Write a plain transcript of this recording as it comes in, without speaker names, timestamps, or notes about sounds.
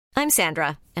I'm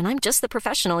Sandra, and I'm just the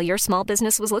professional your small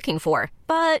business was looking for.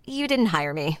 But you didn't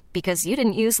hire me because you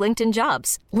didn't use LinkedIn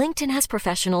Jobs. LinkedIn has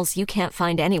professionals you can't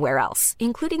find anywhere else,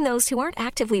 including those who aren't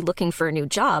actively looking for a new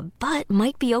job, but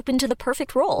might be open to the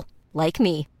perfect role, like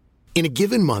me. In a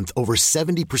given month, over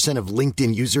 70% of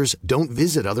LinkedIn users don't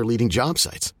visit other leading job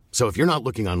sites. So if you're not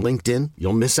looking on LinkedIn,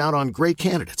 you'll miss out on great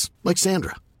candidates like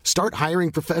Sandra. Start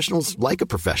hiring professionals like a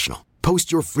professional.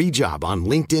 Post your free job on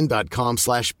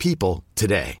linkedin.com/people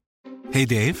today. Hey,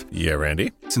 Dave. Yeah,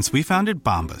 Randy. Since we founded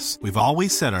Bombas, we've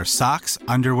always said our socks,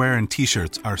 underwear, and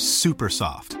T-shirts are super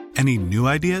soft. Any new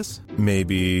ideas?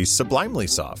 Maybe sublimely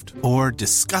soft. Or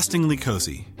disgustingly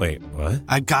cozy. Wait, what?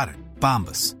 I got it.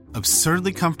 Bombas.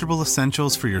 Absurdly comfortable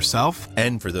essentials for yourself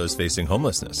and for those facing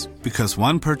homelessness. Because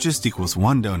one purchased equals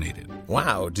one donated.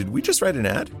 Wow, did we just write an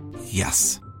ad?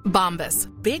 Yes. Bombas.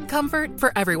 Big comfort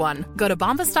for everyone. Go to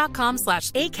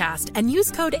bombas.com/ACAST and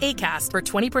use code ACAST for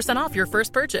 20% off your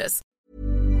first purchase.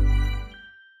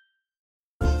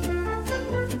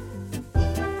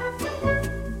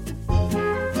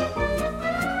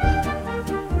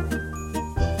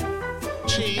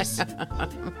 Cheese.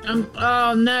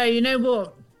 Oh no, you know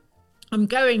what? I'm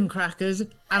going, crackers, and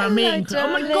I'm eating. Oh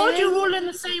my God, you're all in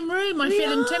the same room. I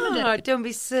feel intimidated. Don't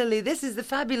be silly. This is the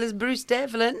fabulous Bruce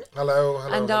Devlin. Hello.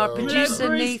 And our producer,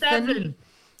 Bruce Nathan. Devlin.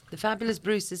 The fabulous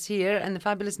Bruce is here, and the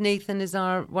fabulous Nathan is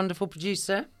our wonderful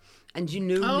producer. And you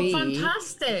know me. Oh,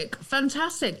 fantastic.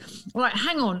 All right,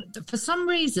 hang on. For some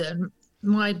reason,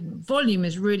 my volume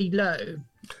is really low.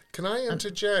 Can I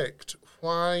interject?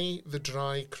 Why the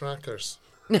dry crackers?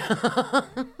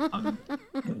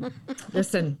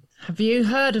 Listen, have you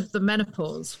heard of the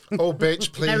menopause? Oh,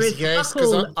 bitch, please, yes,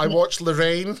 because I watch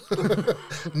Lorraine.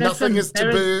 Nothing is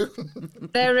taboo.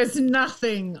 There is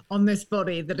nothing on this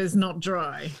body that is not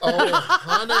dry. Oh,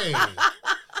 honey.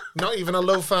 Not even a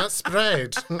low-fat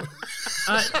spread.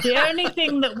 The only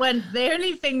thing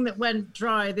that went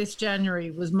dry this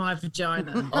January was my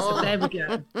vagina. Oh. So there we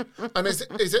go. And is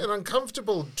it an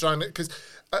uncomfortable dryness? Because,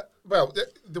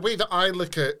 the way that I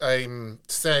look at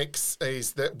sex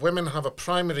is that women have a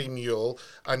primary mule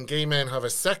and gay men have a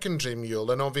secondary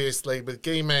mule. And obviously with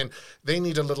gay men, they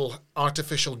need a little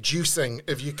artificial juicing,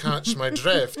 if you catch my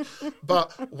drift.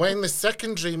 But when the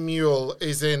secondary mule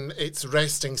is in its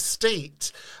resting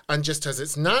state and just has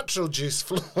its natural juice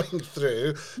flowing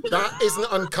through, that isn't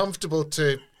uncomfortable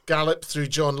to gallop through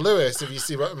John Lewis, if you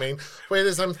see what I mean.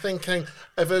 Whereas I'm thinking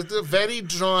of a very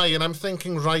dry, and I'm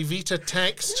thinking Rivita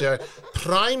texture,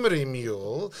 primary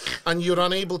mule, and you're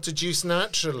unable to juice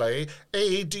naturally.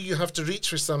 Do you have to reach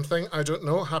for something? I don't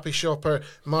know. Happy shopper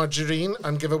Margarine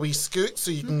and give a wee scoot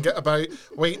so you can get about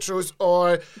Waitrose?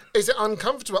 Or is it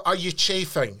uncomfortable? Are you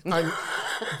chafing?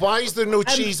 Why is there no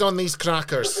cheese on these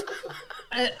crackers?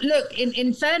 Look,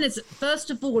 in fairness, first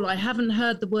of all, I haven't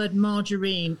heard the word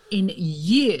margarine in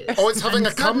years. Oh, it's having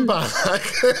a comeback.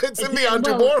 It's in the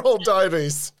Andy Warhol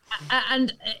diaries.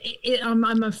 And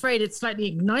I'm afraid it slightly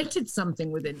ignited something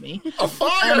within me. A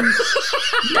fire!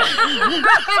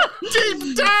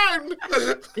 Deep down!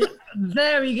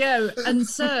 There we go. And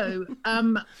so,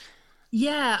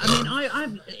 yeah, I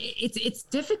mean, it's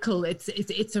difficult.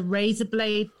 It's a razor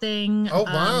blade thing. Oh,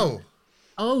 wow.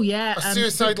 Oh, yeah. A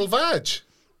suicidal vag.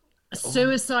 A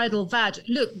suicidal vag.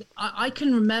 Look, I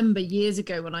can remember years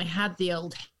ago when I had the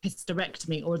old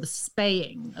hysterectomy, or the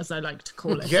spaying, as I like to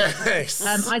call it. Yes.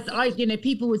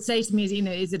 People would say to me,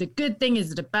 is it a good thing?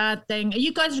 Is it a bad thing? Are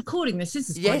you guys recording this?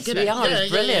 This is quite good. Yes, we are. Yeah, It's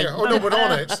brilliant. Yeah. Oh, no, we're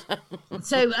on it.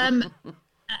 So, and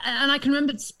I can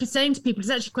remember saying to people,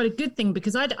 it's actually quite a good thing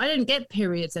because I don't get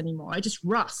periods anymore. I just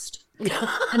rust.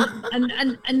 and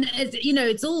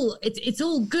it's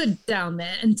all good down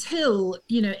there until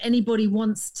anybody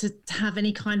wants to have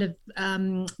any kind of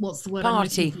what's the word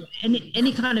party,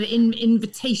 any kind of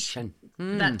invitation.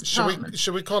 That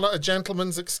should we call it a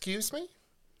gentleman's excuse me?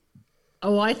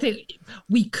 Oh, I think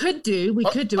we could do.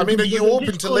 I mean, are you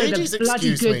open to ladies'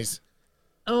 excuse me's?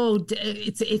 Oh,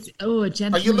 it's a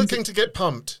gentleman. Are you looking to get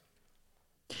pumped?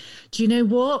 Do you know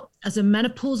what? As a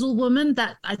menopausal woman,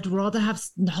 that I'd rather have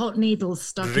hot needles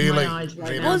stuck in my eyes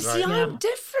right now. Well, see, I'm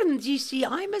different. You see,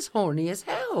 I'm as horny as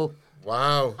hell.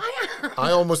 Wow.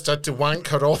 I almost had to wank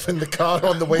her off in the car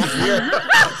on the way here.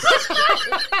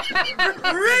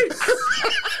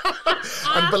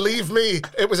 And believe me,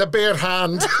 it was a bare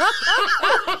hand.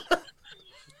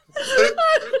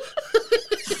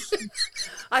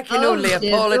 I can only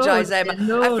apologise, Lord, Emma.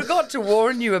 dear I Lord. forgot to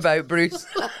warn you about Bruce.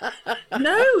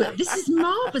 No, this is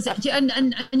marvelous,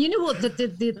 and you know what?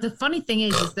 The funny thing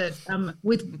is that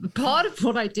with part of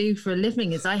what I do for a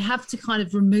living is I have to kind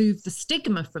of remove the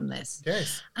stigma from this.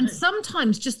 Yes. And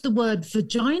sometimes just the word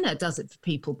vagina does it for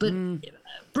people, but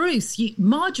Bruce,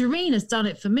 Margarine has done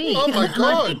it for me. Oh my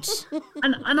God!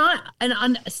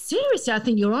 And seriously, I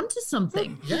think you're onto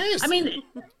something. Yes. I mean.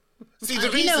 See,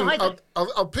 the reason,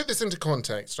 I'll put this into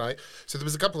context, right? So there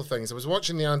was a couple of things. I was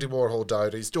watching the Andy Warhol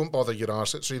diaries. Don't bother your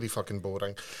arse, it's really fucking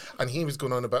boring. And he was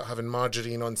going on about having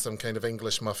margarine on some kind of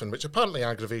English muffin, which apparently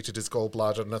aggravated his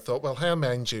gallbladder. And I thought, well, how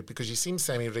mind you, because you seem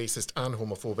semi-racist and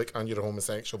homophobic and you're a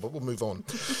homosexual, but we'll move on.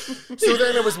 So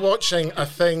then I was watching a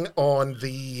thing on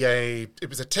it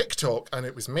was a TikTok, and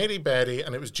it was Mary Berry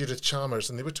and it was Judith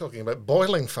Chalmers, and they were talking about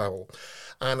boiling fowl.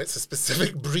 And it's a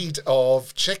specific breed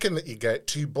of chicken that you get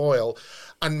to boil.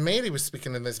 And Mary was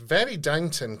speaking in this very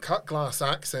Downton cut glass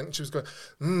accent. And she was going,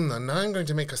 and now I'm going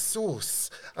to make a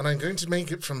sauce. And I'm going to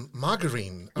make it from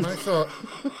margarine. And I thought,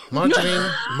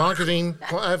 margarine,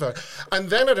 whatever.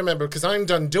 And then I remember, because I'm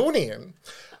Dundonian,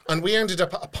 and we ended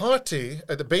up at a party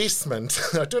at the basement.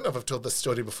 I don't know if I've told this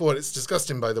story before. It's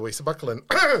disgusting, by the way, so buckle in.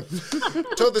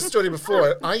 Told this story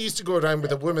before. I used to go around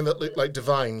with a woman that looked like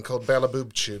Divine called Bella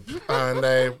Boobtube. And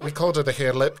we called her the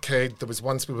hair lip kid. There was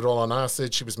once we were all on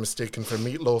acid. She was mistaken for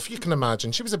meatloaf. You can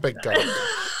imagine. She was a big girl.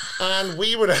 And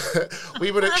we were at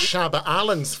Shabba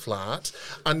Allen's flat,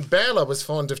 and Bella was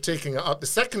fond of taking it up the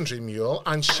secondary mule,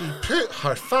 and she put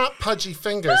her fat, pudgy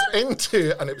fingers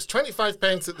into, and it was 25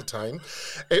 pence at the time,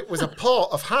 it was a pot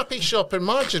of Happy Shopper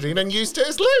margarine, and used it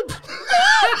as lube.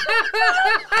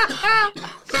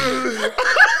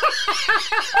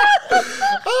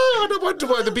 Oh, I wonder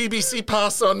why the BBC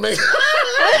pass on me.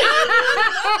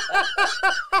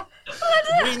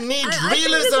 We need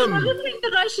realism. Another thing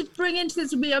that I should bring into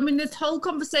this would be, I mean, this whole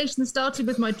conversation started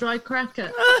with my dry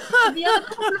cracker. The other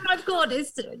problem I've got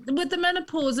is with the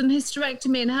menopause and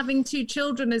hysterectomy and having 2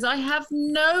 children is I have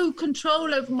no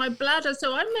control over my bladder,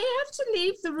 so I may have to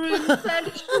leave the room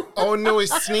fairly short. Oh no,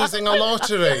 he's sneezing a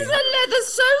lottery. It's a leather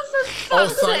sofa. Oh,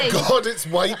 thank God it's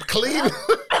wiped clean.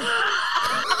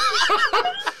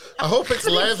 I hope it's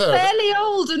leather. It's fairly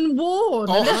old and worn.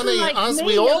 Oh, honey, like as me.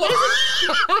 we all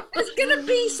There's going to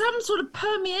be some sort of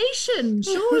permeation,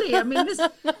 surely. I mean, this.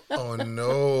 Oh,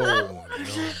 no.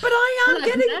 But I am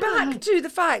getting back to the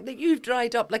fact that you've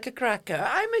dried up like a cracker.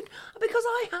 Because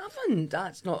I haven't.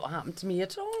 That's not happened to me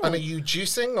at all. And are you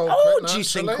juicing?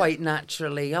 Juicing quite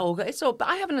naturally. But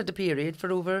I haven't had a period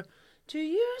for over 2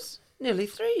 years, nearly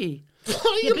 3. Why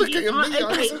are you looking at me? I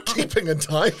wasn't keeping a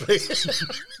diary.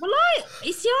 Well,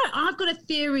 I've got a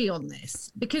theory on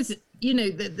this because, you know,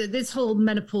 this whole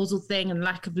menopausal thing and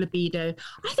lack of libido,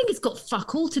 I think it's got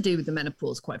fuck all to do with the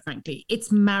menopause, quite frankly.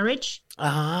 It's marriage.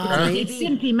 It's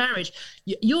simply marriage.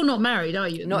 You're not married, are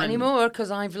you? Not anymore,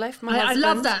 because I've left my husband. I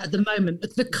love that at the moment.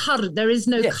 But there is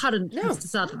no current, Mr.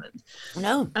 Sutherland.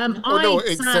 No.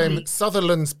 It's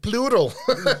Sutherland's plural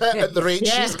at the rate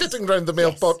she's getting round the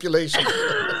male population.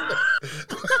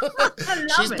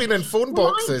 She's been in phone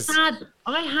boxes.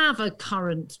 I have a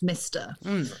current Mr.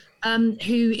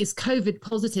 Who is COVID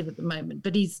positive at the moment,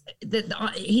 but he's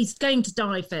going to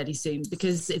die fairly soon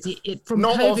because it's from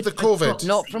not COVID of the COVID,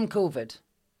 not from COVID.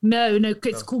 No,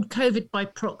 it's called COVID by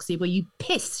proxy, where you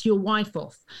piss your wife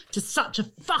off to such a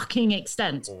fucking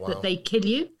extent that they kill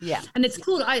you. Yeah. And it's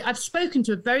called, I've spoken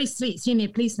to a very sweet senior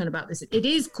policeman about this. It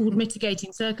is called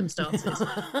mitigating circumstances,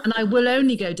 and I will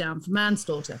only go down for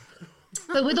manslaughter.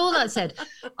 But with all that said,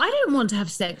 I don't want to have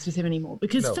sex with him anymore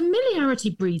because familiarity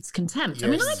breeds contempt. Yes.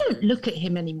 I mean, I don't look at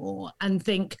him anymore and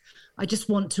think, I just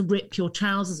want to rip your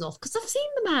trousers off because I've seen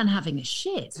the man having a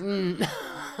shit. For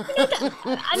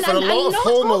a lot of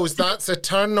homos, that's a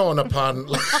turn on,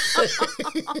 apparently.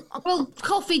 Well,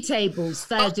 coffee tables,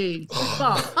 fair dues.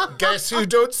 But guess who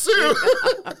don't sue?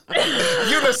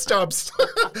 Unistubs.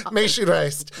 May she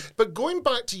rest. But going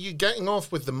back to you getting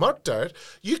off with the murder,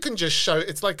 you can just shout,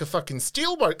 it's like a fucking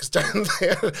steelworks down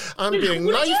there. I'm being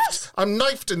knifed. Yes. I'm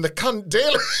knifed in the cunt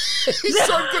daily.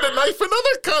 So I'm going to knife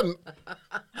another cunt.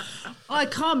 I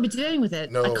can't be doing with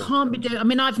it. No. I can't be doing. I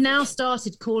mean, I've now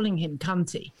started calling him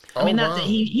cunty. I mean, that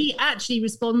he actually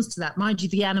responds to that. Mind you,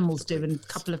 the animals do, and a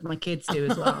couple of my kids do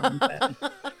as well.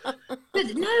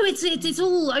 But no, it's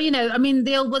all, you know. I mean,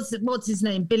 the old what's his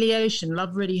name, Billy Ocean.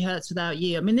 Love really hurts without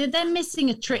you. I mean, they're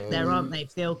missing a trick there, aren't they?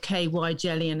 For the old KY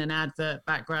jelly and an advert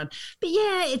background. But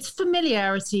yeah, it's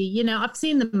familiarity. You know, I've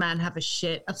seen the man have a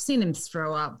shit. I've seen him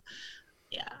throw up.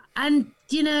 Yeah. And,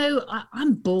 you know,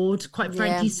 I'm bored, quite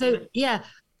frankly. Yeah. So, yeah,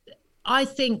 I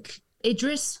think,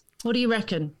 Idris, what do you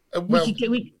reckon?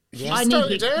 He I need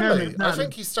started the early. experiment I done.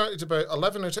 think he started about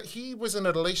 11 or 12. He was in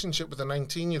a relationship with a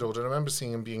 19-year-old. I remember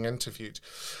seeing him being interviewed.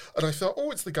 And I thought,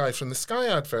 oh, it's the guy from the Sky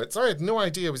adverts. I had no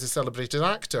idea he was a celebrated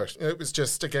actor. It was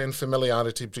just, again,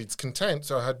 familiarity breeds contempt.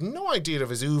 So I had no idea of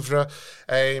his oeuvre,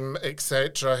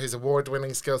 etc., his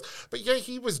award-winning skills. But yeah,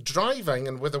 he was driving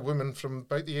and with a woman from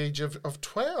about the age of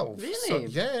 12. Really? So,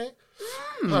 yeah.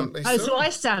 So I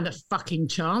stand a fucking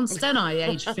chance, don't I,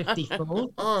 age 54?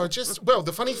 Oh,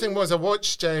 the funny thing was I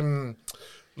watched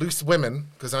Loose Women,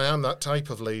 because I am that type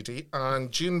of lady,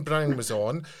 and June Brown was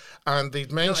on, and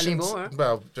they'd mentioned... Not anymore.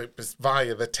 Well, it was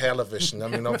via the television, I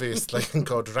mean, obviously, and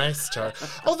God rest her.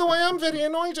 Although I am very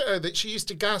annoyed at her that she used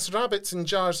to gas rabbits in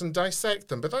jars and dissect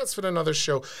them, but that's for another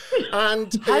show.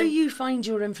 And How you find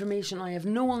your information, I have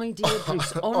no idea,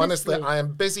 Bruce. honestly, I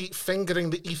am busy fingering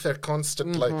the ether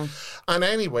constantly. And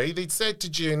anyway, they'd said to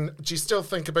June, do you still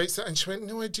think about sex? And she went,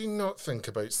 no, I do not think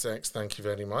about sex, thank you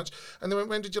very much. And they went,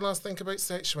 when did you last think about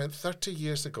sex? She went, 30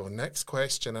 years ago. Next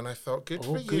question. And I thought, good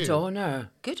for you. Good on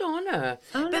her. Good on her.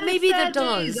 Oh, but no, maybe fair there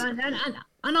does. dues.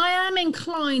 And I am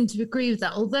inclined to agree with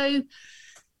that. Although,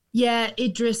 yeah,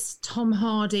 Idris, Tom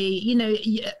Hardy, you know,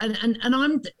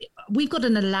 and we've got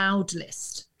an allowed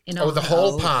list in our the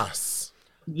hall pass.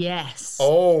 Yes.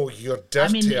 Oh, you're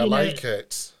dirty. I you know, like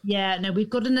it. Yeah, no,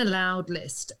 we've got an allowed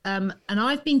list. And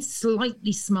I've been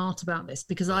slightly smart about this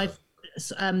because I've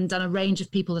done a range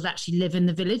of people that actually live in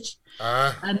the village.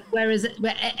 Whereas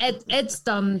Ed's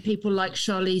done people like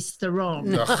Charlize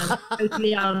Theron,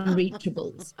 totally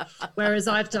unreachables. Whereas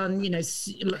I've done, you know,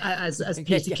 as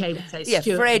Peter Kay would say, Yeah,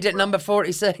 Stuart Fred at number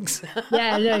 46.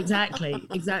 Yeah, no, exactly.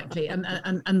 And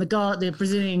the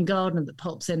Brazilian gardener that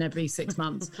pops in every 6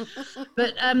 months.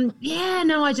 But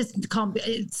I just can't be.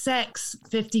 It's sex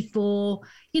 54.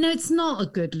 You know, it's not a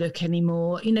good look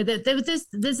anymore. You know,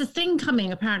 there's a thing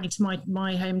coming apparently to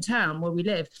my hometown where we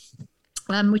live,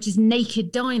 which is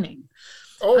naked dining.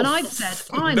 Oh, and I've said,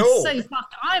 I'm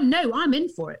in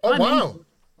for it. Oh, I'm wow.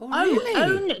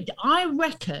 Really? I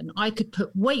reckon I could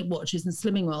put Weight Watchers and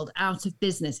Slimming World out of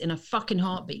business in a fucking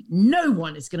heartbeat. No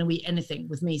one is going to eat anything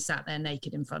with me sat there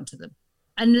naked in front of them.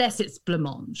 Unless it's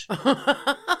blancmange,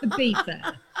 to be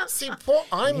fair. See, what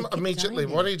I'm immediately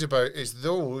worried about is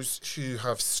those who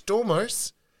have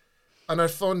stomachs and are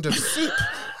fond of soup.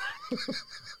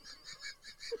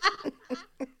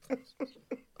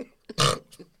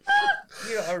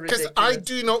 Because I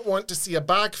do not want to see a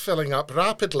bag filling up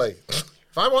rapidly.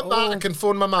 If I want that, I can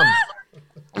phone my mum.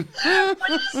 When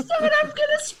you said I'm going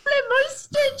to split my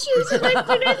stitches and I've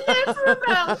been in there for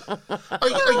about...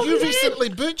 Are you recently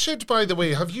butchered, by the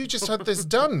way? Have you just had this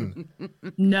done?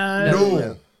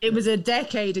 No. It was a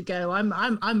decade ago. I'm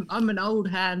an old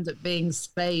hand at being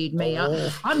spayed.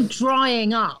 I'm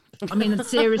drying up. I mean,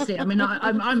 seriously. I mean,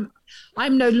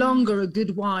 I'm no longer a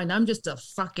good wine. I'm just a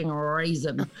fucking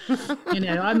raisin. You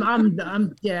know,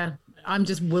 I'm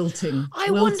just wilting. I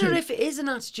wonder if it is an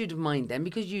attitude of mind then,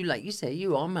 because you, like you say,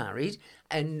 you are married,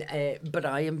 and but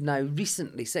I am now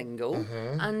recently single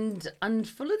and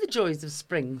full of the joys of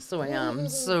spring. So I am.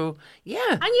 So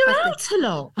yeah. And you're out a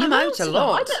lot. I'm out a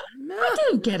lot. I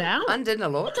don't get out. And in a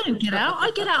lot. I don't get out.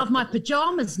 I get out of my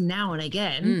pajamas now and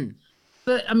again.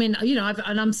 But I mean, you know,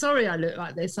 I'm sorry I look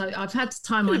like this. I've had to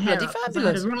tie my hair up. I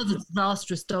had a rather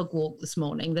disastrous dog walk this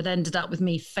morning that ended up with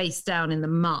me face down in the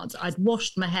mud. I'd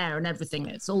washed my hair and everything.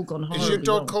 It's all gone horribly Is your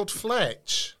dog wrong. call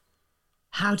Fletch?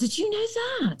 How did you know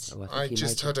that? Oh, I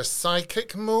just had a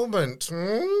psychic moment.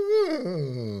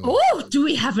 Oh, do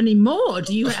we have any more?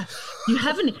 Do you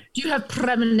have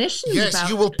premonitions? Yes, about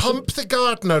you will pump the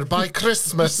gardener by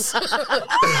Christmas.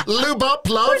 Lube up,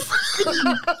 love.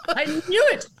 I knew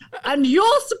it. And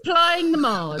you're supplying the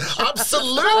marge.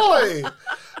 Absolutely.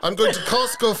 I'm going to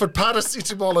Costco for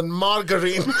paracetamol and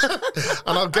margarine,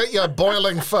 and I'll get you a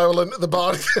boiling fowl into the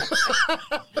bargain.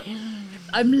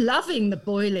 I'm loving the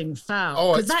boiling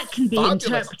fowl because that can be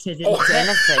interpreted in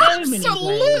anything. so many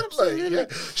ways. Absolutely. Yeah.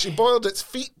 She boiled its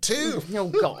feet too. Oh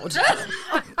God.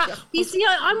 You see,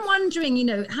 I'm wondering, you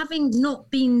know, having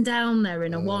not been down there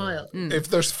in a while, if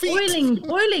there's feet,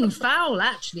 boiling fowl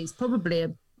actually is probably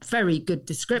a very good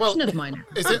description of mine.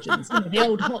 Is it? You know, the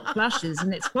old hot flashes,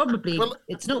 and it's probably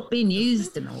it's not been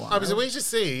used in a while. I was away to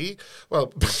say, well,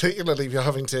 particularly if you're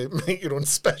having to make your own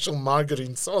special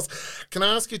margarine sauce. Can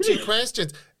I ask you two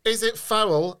questions? Is it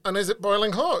foul and is it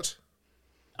boiling hot?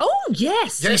 Oh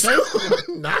yes, yes.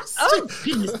 Nasty. Oh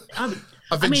goodness.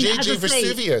 A Vijay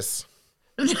Vesuvius.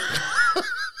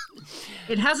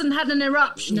 It hasn't had an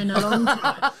eruption in a long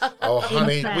time. Oh,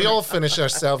 honey, we all finish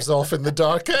ourselves off in the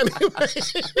dark anyway.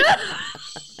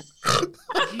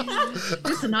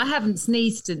 Listen, I haven't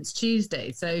sneezed since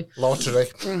Tuesday, so Lottery.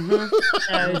 no,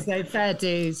 so fair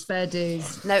dues.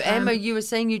 Now, Emma, you were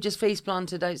saying you just face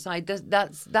planted outside.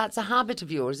 That's a habit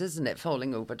of yours, isn't it?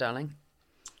 Falling over, darling.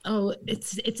 Oh,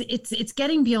 it's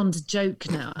getting beyond a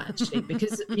joke now, actually,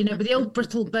 because with the old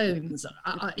brittle bones.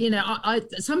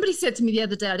 Somebody said to me the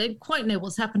other day, I don't quite know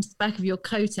what's happened to the back of your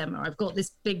coat, Emma. I've got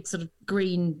this big sort of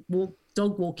green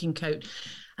dog walking coat.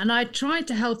 And I tried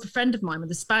to help a friend of mine with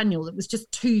a spaniel that was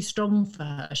just too strong for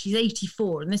her. She's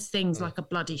 84 and this thing's like a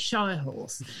bloody shire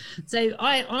horse. So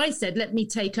I said, let me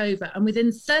take over. And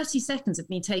within 30 seconds of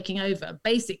me taking over,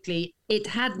 basically it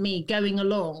had me going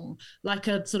along like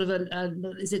a sort of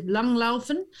is it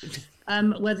Langlaufen?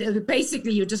 Where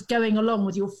basically you're just going along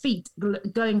with your feet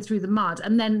going through the mud,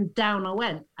 and then down I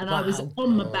went, and I was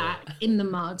on my back in the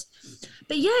mud.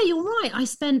 But yeah, you're right. I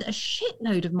spend a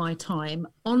shitload of my time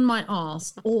on my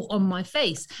arse or on my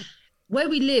face. Where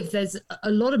we live, there's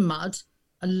a lot of mud.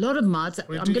 I'm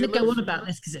going to go on about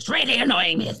this because it's really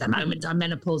annoying me at the moment. I'm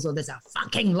menopausal. There's a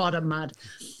fucking lot of mud,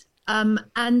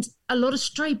 and a lot of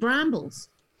stray brambles.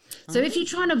 So if you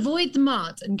try and avoid the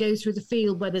mud and go through the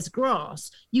field where there's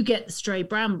grass, you get the stray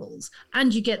brambles,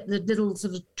 and you get the little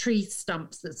sort of tree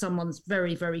stumps that someone's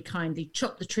very, very kindly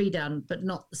chopped the tree down, but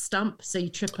not the stump. So you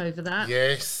trip over that.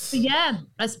 Yes. So yeah,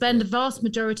 I spend a vast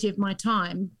majority of my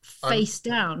time face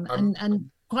down,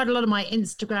 and quite a lot of my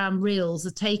Instagram reels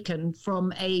are taken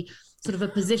from a sort of a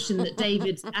position that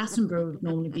David Attenborough would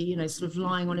normally be, sort of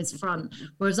lying on his front,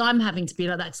 whereas I'm having to be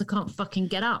like that because I can't fucking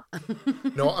get up.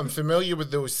 No, I'm familiar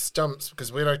with those stumps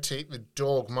because where I take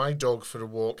my dog for a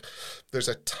walk, there's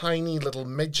a tiny little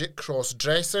midget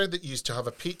cross-dresser that used to have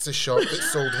a pizza shop that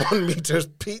sold 1 meter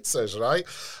pizzas, right?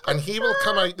 And he will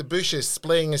come out the bushes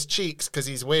splaying his cheeks because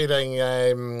he's wearing,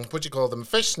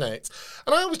 fishnets.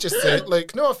 And I always just say,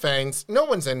 look, no offence, no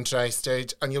one's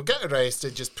interested, and you'll get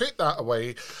arrested, just put that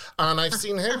away. And I've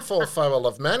seen him fall foul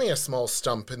of many a small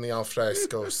stump in the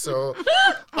alfresco. So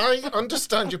I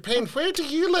understand your pain. Where do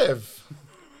you live?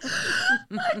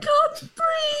 I can't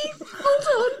breathe. Hold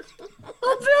on.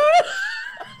 I'll be right.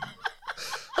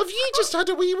 Have you just had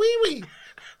a wee?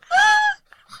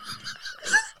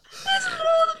 There's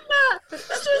more than that.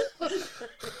 It's just...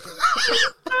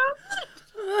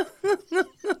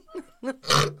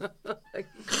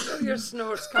 Your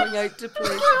snort's coming out to play.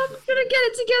 I'm going to get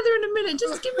it together in a minute.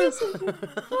 Just give me a second.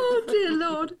 Oh, dear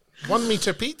Lord. 1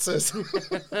 meter pizzas.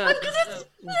 I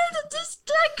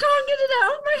can't get it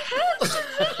out of my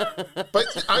head. But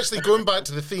actually, going back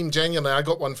to the theme, genuinely, I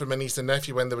got one for my niece and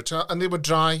nephew when they were and they were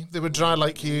dry. They were dry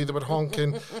like you. They were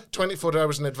honking 24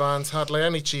 hours in advance, hardly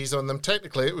any cheese on them.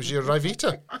 Technically, it was your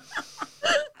Rivita.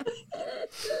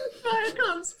 I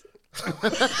can't speak.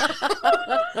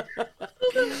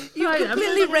 You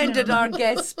completely rendered our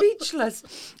guest speechless.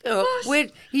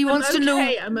 He wants to know.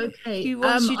 I'm okay. He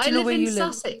wants you to know where you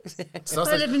live. Sussex.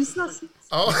 I live in Sussex.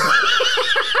 Oh,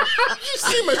 you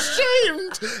seem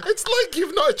ashamed. It's like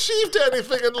you've not achieved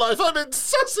anything in life. I'm in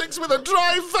Sussex with a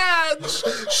dry vag.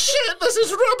 Shit, this is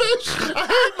rubbish. I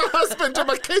hate my husband and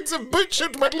my kids have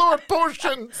butchered my lower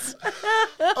portions.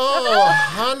 Oh,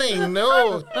 honey,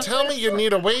 no. Tell me you're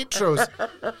near a Waitrose.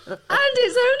 And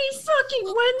it's only fucking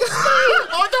Wednesday.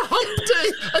 On the hump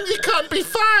day, and you can't be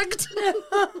fagged.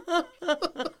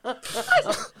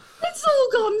 It's all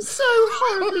gone so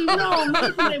horribly wrong,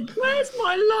 hasn't it? Where's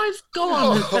my life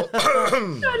gone?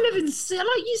 I live in,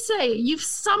 like you say, you've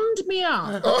summed me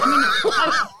up.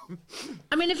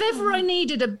 I mean, if ever I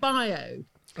needed a bio,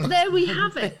 there we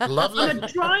have it. Lovely. I'm a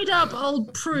dried up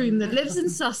old prune that lives in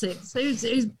Sussex,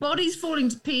 whose body's falling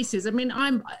to pieces. I mean,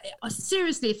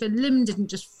 seriously, if a limb didn't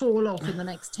just fall off in the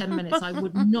next 10 minutes, I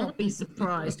would not be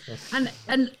surprised. And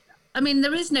I mean,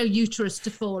 there is no uterus to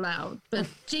fall out, but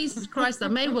Jesus Christ, I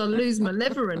may well lose my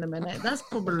liver in a minute. That's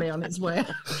probably on its way.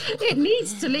 It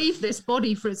needs to leave this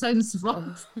body for its own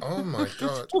survival. Oh, my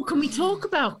God. Well, can we talk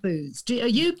about booze? Are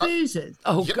you boozers?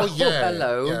 God,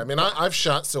 hello. Yeah, I mean, I've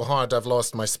shat so hard I've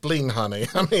lost my spleen, honey.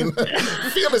 I mean,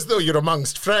 feel as though you're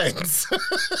amongst friends.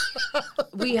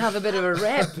 We have a bit of a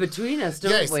rep between us,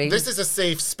 don't we? Yes, this is a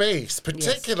safe space,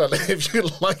 particularly if you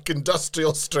like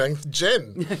industrial strength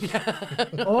gin.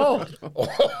 Oh,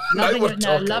 Loving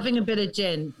loving a bit of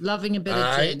gin. Loving a bit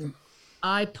of gin.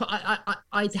 I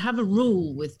have a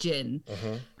rule with gin,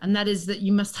 and that is that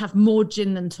you must have more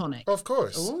gin than tonic. Of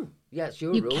course. Oh, yes,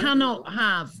 your you rule. cannot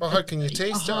have. Well, how can you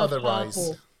taste it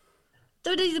otherwise?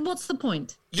 What's the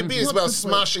point? You'd be as well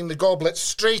smashing the goblet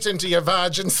straight into your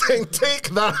vag and saying, take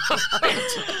that.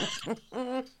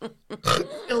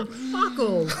 Oh, fuck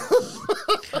all.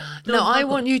 No, I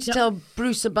want you to tell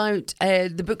Bruce about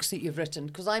the books that you've written,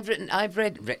 because I've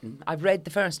read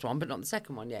the first one, but not the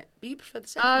second one yet. But you prefer the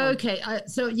second one? Okay,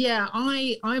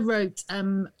 I wrote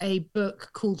a book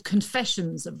called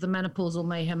Confessions of the Menopausal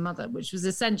Mayhem Mother, which was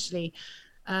essentially,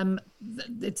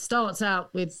 it starts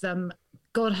out with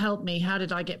God help me, how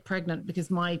did I get pregnant?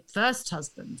 Because my first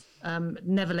husband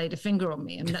never laid a finger on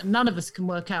me, and none of us can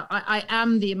work out. I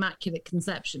am the Immaculate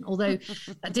Conception, although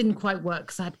that didn't quite work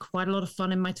because I had quite a lot of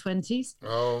fun in my 20s.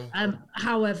 Oh.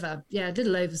 However, yeah, a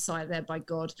little oversight there by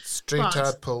God. Straight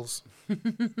tadpoles.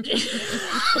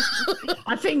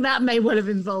 I think that may well have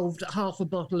involved half a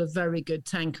bottle of very good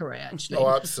Tanqueray, actually.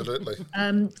 Oh, absolutely.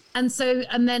 And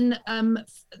then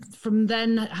from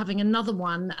then having another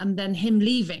one, and then him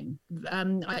leaving,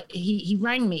 he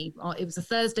rang me. It was a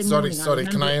Thursday morning. Sorry,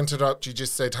 can I interrupt? You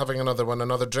just said having another one,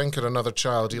 another drink or another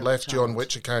child. He left you on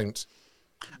which account?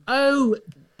 Oh,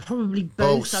 probably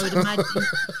both. I would imagine.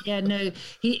 Yeah, no,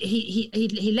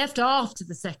 he left after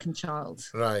the second child,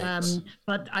 right?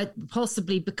 But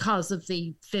possibly because of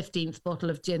the 15th bottle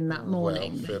of gin that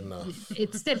morning. Well, fair enough.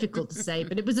 It's difficult to say,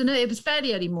 but it was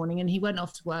fairly early morning, and he went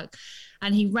off to work,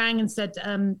 and he rang and said,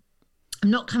 I'm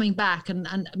not coming back.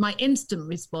 And my instant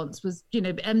response was,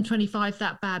 M25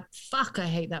 that bad? Fuck, I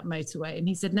hate that motorway. And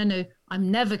he said, no,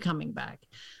 I'm never coming back.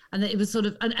 And it was sort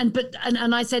of,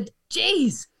 and I said,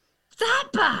 geez, that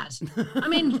bad? I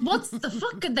mean, what's the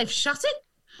fuck? They've shut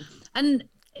it? And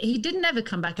he didn't ever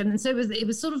come back. And so it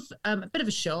was sort of a bit of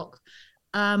a shock.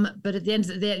 But at the end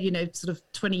of the day, sort of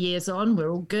 20 years on, we're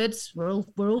all good. We're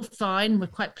all fine. We're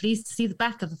quite pleased to see the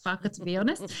back of the fucker, to be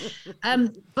honest.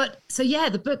 But so yeah,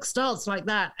 the book starts like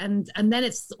that, and then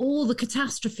it's all the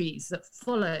catastrophes that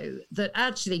follow that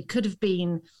actually could have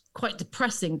been quite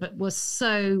depressing, but was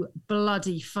so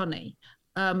bloody funny.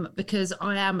 Because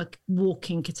I am a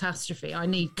walking catastrophe. I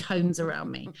need cones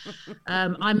around me.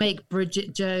 I make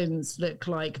Bridget Jones look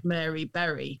like Mary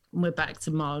Berry, and we're back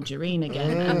to Margarine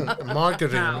again.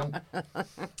 Margarine.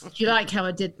 Do you like how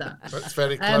I did that? That's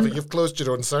very clever. You've closed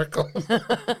your own circle.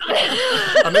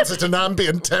 And it's at an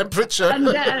ambient temperature.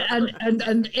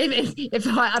 And if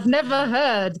I've never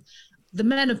heard the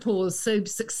menopause so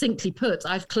succinctly put,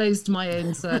 I've closed my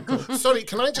own circle. Sorry,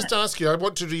 can I just ask you, I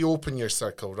want to reopen your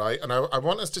circle, right? And I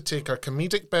want us to take our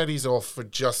comedic berries off for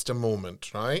just a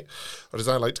moment, right? Or as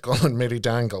I like to call them, Mary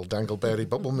Dangleberry,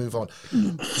 but we'll move on.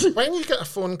 When you get a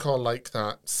phone call like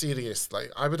that, seriously,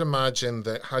 I would imagine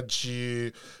that had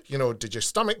you, did your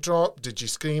stomach drop? Did you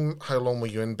scream? How long were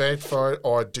you in bed for?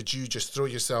 Or did you just throw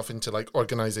yourself into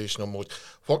organisational mode?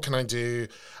 What can I do?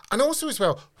 And also as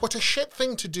well, what a shit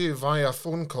thing to do via a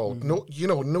phone call. No,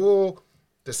 no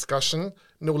discussion,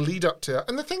 no lead up to it.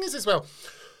 And the thing is as well,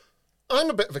 I'm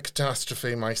a bit of a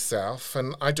catastrophe myself,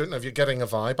 and I don't know if you're getting a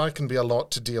vibe. I can be a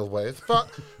lot to deal with. But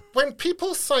when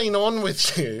people sign on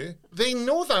with you, they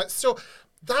know that. So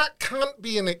that can't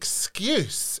be an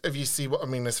excuse, if you see what I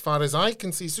mean, as far as I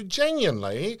can see. So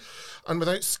genuinely, and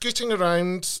without scooting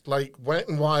around like wet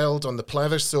and wild on the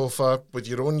pleather sofa with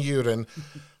your own urine,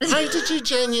 how did you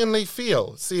genuinely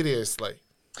feel? Seriously.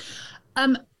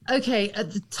 Okay,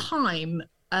 at the time,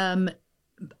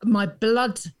 my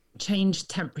blood changed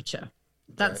temperature.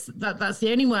 That's the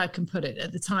only way I can put it.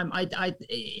 At the time,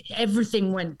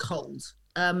 everything went cold.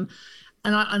 But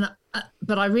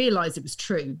I realised it was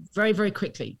true very, very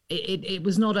quickly. It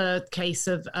was not a case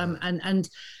of and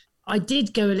I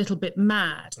did go a little bit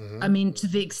mad. Mm-hmm. I mean, to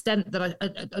the extent that I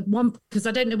at one, because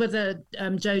I don't know whether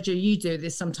Jojo, you do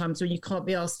this sometimes when you can't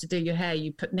be asked to do your hair,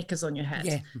 you put knickers on your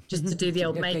head just to do the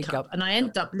old makeup. And I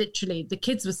ended up literally, the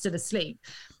kids were still asleep,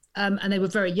 and they were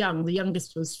very young. The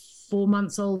youngest was 4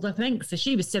 months old, I think, so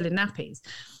she was still in nappies.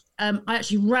 I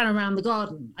actually ran around the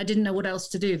garden. I didn't know what else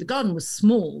to do. The garden was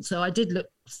small, so I did look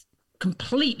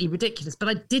completely ridiculous, but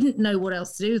I didn't know what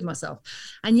else to do with myself.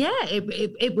 And yeah,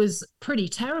 it was pretty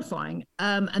terrifying.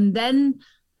 And then,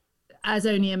 as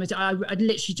only Emma, I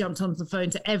literally jumped onto the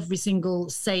phone to every single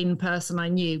sane person I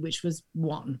knew, which was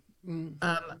one,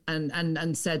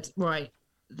 and said, right,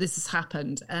 this has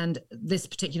happened, and this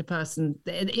particular person,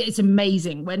 it's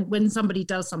amazing when somebody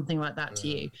does something like that to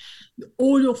you.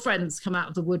 All your friends come out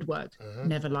of the woodwork.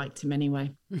 Never liked him anyway.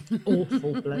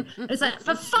 Awful bloke. It's like,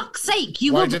 for fuck's sake,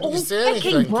 you were all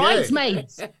fucking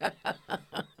bridesmaids. Why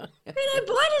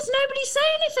does nobody say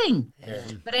anything?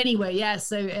 But anyway, yeah,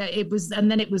 so it was,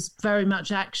 and then it was very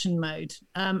much action mode.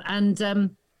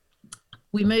 And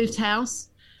we moved house.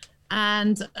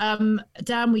 And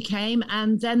down we came,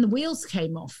 and then the wheels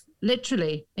came off.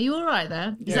 Literally. Are you all right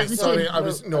there? Is Yeah, that the sorry,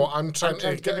 gin? I'm trying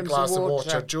to give get a him glass some of water.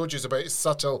 water. George is about as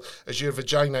subtle as your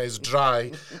vagina is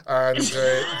dry. And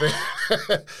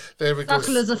there we go.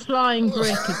 Subtle as a flying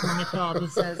brick, as my father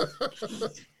says.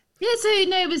 Yeah, so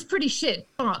it was pretty shit.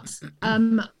 But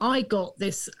I got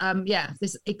this,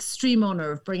 this extreme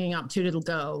honour of bringing up 2 little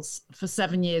girls for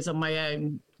 7 years on my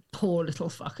own. Poor little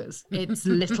fuckers. It's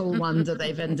little wonder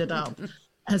they've ended up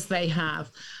as they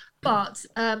have. But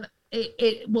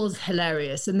it was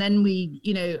hilarious. And then we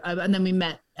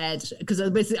met Ed, because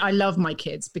basically I love my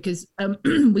kids, because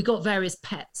we got various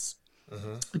pets.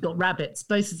 We got rabbits,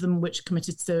 both of them which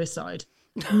committed suicide.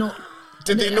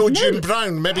 Did they know June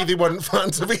Brown? Maybe they weren't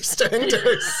fans of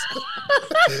EastEnders.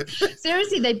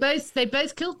 Seriously, they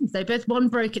both killed them. One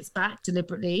broke its back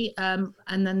deliberately, and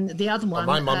then the other one.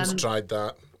 My mum's tried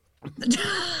that.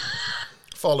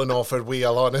 Fallen off her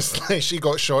wheel, honestly. She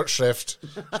got short shrift.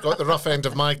 She got the rough end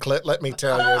of my clit, let me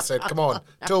tell you. I said, come on,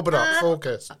 sober up,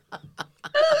 focus.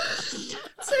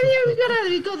 So yeah,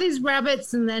 we got these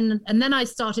rabbits, and then I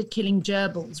started killing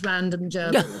gerbils, random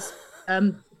gerbils.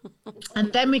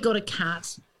 And then we got a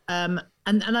cat.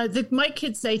 My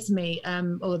kids say to me,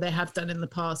 or they have done in the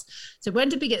past, so when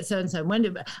did we get so-and-so? When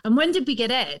did we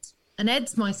get Ed? And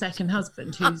Ed's my second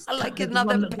husband, who's like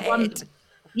another pet.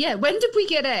 Yeah, when did we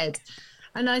get Ed?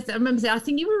 And I remember saying, I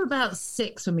think you were about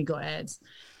 6 when we got Ed.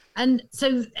 And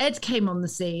so Ed came on the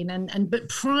scene, but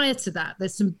prior to that,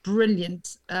 there's some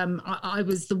brilliant. I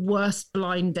was the worst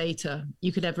blind dater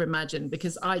you could ever imagine,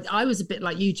 because I was a bit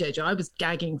like you, Jojo. I was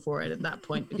gagging for it at that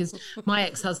point, because my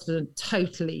ex-husband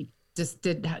totally just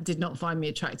did not find me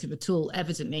attractive at all.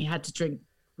 Evidently, had to drink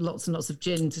lots and lots of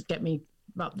gin to get me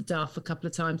up the duff a couple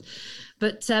of times.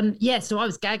 But so I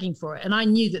was gagging for it. And I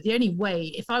knew that the only way,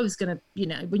 if I was going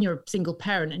to, when you're a single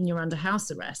parent and you're under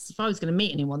house arrest, if I was going to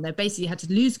meet anyone, they basically had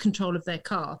to lose control of their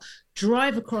car,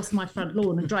 drive across my front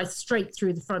lawn and drive straight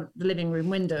through the living room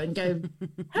window and go,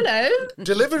 hello.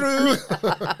 Deliveroo.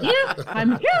 Yeah,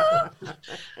 I'm here.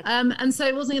 And so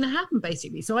it wasn't going to happen,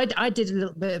 basically. So I did a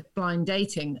little bit of blind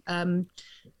dating.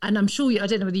 And I'm sure I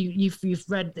don't know whether you've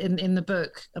read in the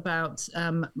book about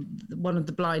one of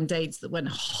the blind dates that went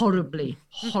horribly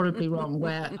wrong,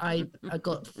 where I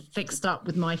got fixed up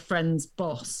with my friend's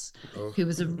boss, who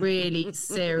was a really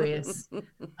serious,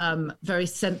 very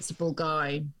sensible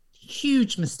guy.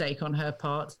 Huge mistake on her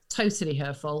part, totally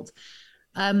her fault.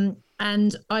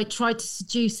 And I tried to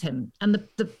seduce him. And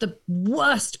the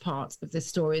worst part of this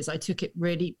story is I took it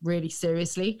really, really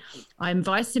seriously. I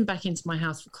invited him back into my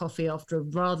house for coffee after a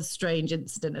rather strange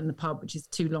incident in the pub, which is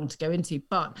too long to go into,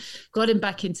 but got him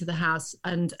back into the house,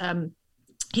 and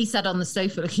he sat on the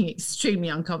sofa looking extremely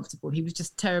uncomfortable. He was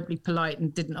just terribly polite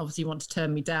and didn't obviously want to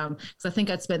turn me down, because I think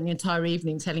I'd spent the entire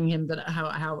evening telling him that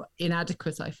how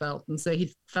inadequate I felt. And so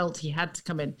he felt he had to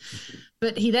come in.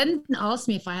 But he then asked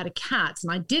me if I had a cat,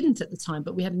 and I didn't at the time,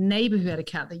 but we had a neighbour who had a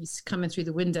cat that used to come in through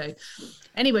the window.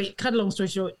 Anyway, cut a long story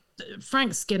short,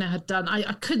 Frank Skinner had done,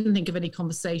 I couldn't think of any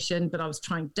conversation, but I was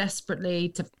trying desperately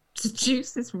to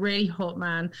seduce this really hot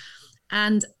man.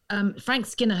 And Frank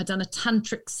Skinner had done a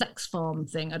tantric sex farm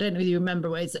thing. I don't know if you remember,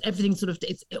 where it's everything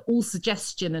it's all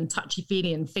suggestion and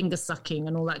touchy-feely and finger-sucking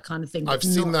and all that kind of thing. I've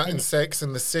seen that in Sex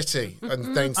and the City.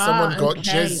 And then someone got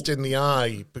jizzed in the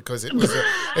eye because it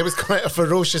was quite a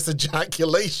ferocious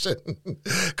ejaculation.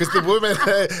 Because the woman,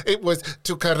 it was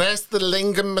to caress the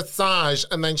lingam massage.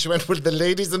 And then she went, will the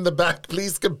ladies in the back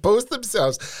please compose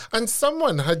themselves? And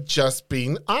someone had just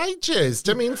been eye jizzed.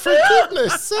 I mean, for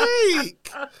goodness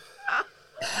sake.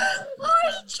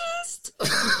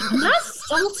 And that's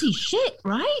salty shit,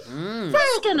 right?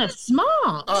 That's gonna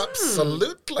smart.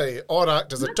 Absolutely. Or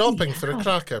act as a topping for a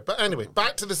cracker. But anyway,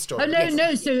 back to the story. Oh,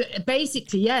 no. So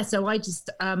basically, yeah. So I just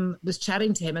was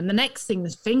chatting to him, and the next thing,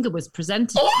 this finger was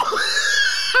presented.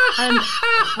 And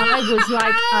I was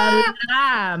like a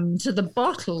lamb to the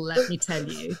bottle, let me tell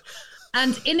you.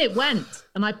 And in it went,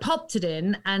 and I popped it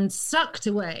in and sucked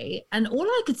away. And all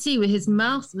I could see was his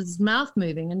mouth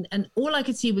moving. And all I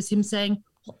could see was him saying,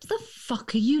 what the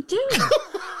fuck are you doing?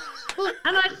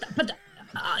 But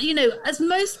as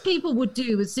most people would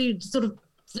do, was sort of,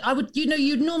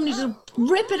 you'd normally just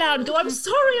rip it out and go, I'm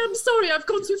sorry, I've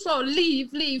gone too far.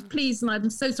 Leave, please. And I'm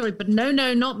so sorry. But no,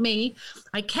 not me.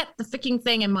 I kept the freaking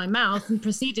thing in my mouth and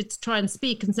proceeded to try and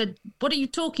speak and said, what are you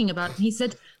talking about? And he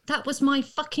said, that was my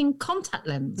fucking contact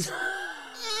lens.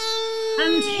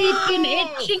 And he'd been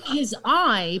itching his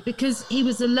eye because he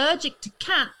was allergic to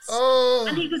cats.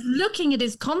 And he was looking at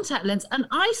his contact lens, and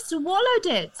I swallowed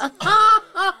it.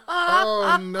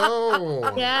 Oh,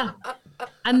 no. Yeah.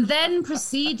 And then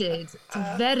proceeded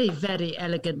to very, very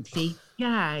elegantly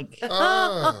gag.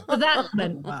 Ah, But that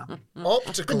went well.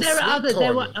 optical But there sweet were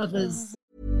corn. others.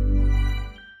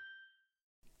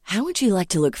 How would you like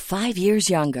to look 5 years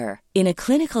younger? In a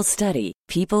clinical study,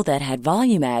 people that had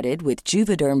volume added with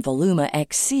Juvederm Voluma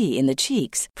XC in the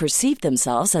cheeks perceived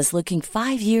themselves as looking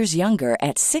 5 years younger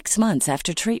at 6 months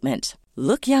after treatment.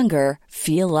 Look younger,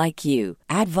 feel like you.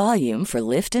 Add volume for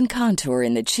lift and contour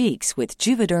in the cheeks with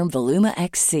Juvederm Voluma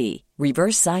XC.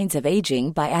 Reverse signs of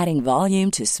aging by adding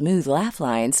volume to smooth laugh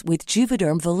lines with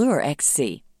Juvederm Volure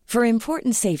XC. For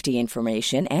important safety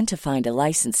information and to find a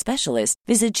licensed specialist,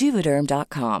 visit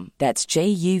Juvederm.com. That's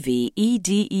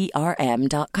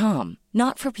JUVEDERM.com.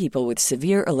 Not for people with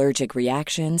severe allergic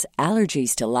reactions,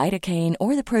 allergies to lidocaine,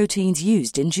 or the proteins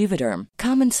used in Juvederm.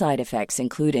 Common side effects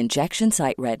include injection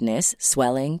site redness,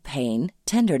 swelling, pain,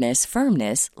 tenderness,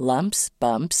 firmness, lumps,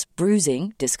 bumps,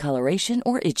 bruising, discoloration,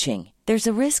 or itching. There's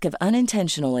a risk of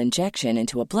unintentional injection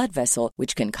into a blood vessel,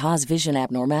 which can cause vision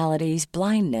abnormalities,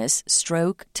 blindness,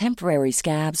 stroke, temporary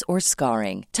scabs, or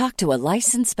scarring. Talk to a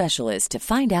licensed specialist to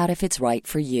find out if it's right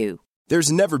for you.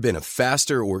 There's never been a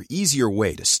faster or easier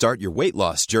way to start your weight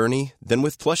loss journey than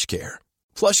with PlushCare.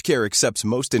 PlushCare accepts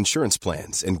most insurance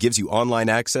plans and gives you online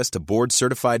access to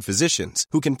board-certified physicians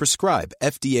who can prescribe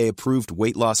FDA-approved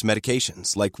weight loss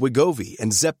medications like Wegovy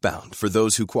and Zepbound for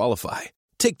those who qualify.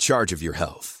 Take charge of your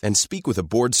health and speak with a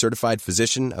board-certified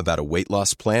physician about a weight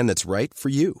loss plan that's right for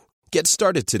you. Get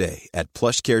started today at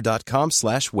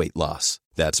plushcare.com/weight loss.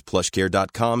 That's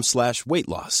plushcare.com/weight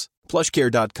loss.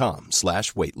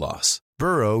 plushcare.com/weight loss.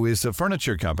 Burrow is a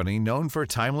furniture company known for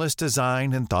timeless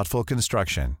design and thoughtful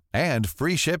construction and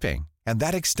free shipping, and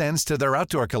that extends to their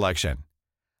outdoor collection.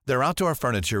 Their outdoor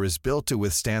furniture is built to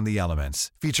withstand the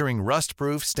elements, featuring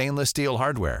rust-proof stainless steel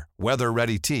hardware,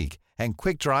 weather-ready teak, and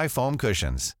quick-dry foam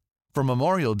cushions. For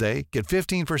Memorial Day, get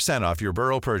 15% off your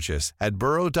Burrow purchase at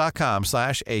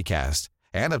burrow.com/ACAST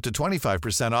and up to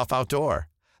 25% off outdoor.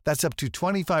 That's up to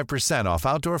 25% off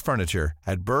outdoor furniture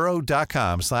at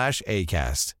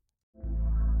burrow.com/ACAST.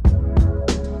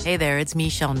 Hey there, it's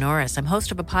Michelle Norris. I'm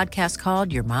host of a podcast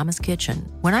called Your Mama's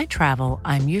Kitchen. When I travel,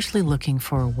 I'm usually looking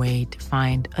for a way to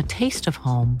find a taste of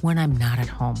home when I'm not at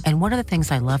home. And one of the things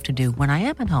I love to do when I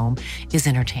am at home is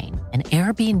entertain. And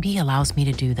Airbnb allows me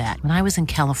to do that. When I was in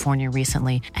California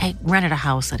recently, I rented a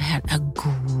house that had a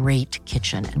great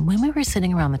kitchen. And when we were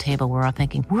sitting around the table, we were all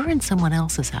thinking, we're in someone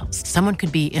else's house. Someone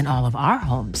could be in all of our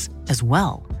homes as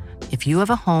well. If you have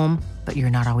a home, but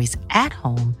you're not always at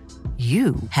home,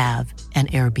 you have an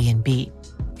Airbnb.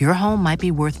 Your home might be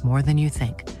worth more than you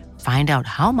think. Find out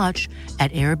how much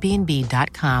at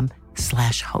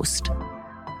airbnb.com/host.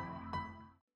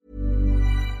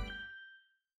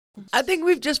 I think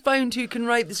we've just found who can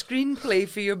write the screenplay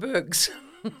for your books.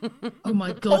 Oh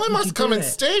my God. Oh, I must come and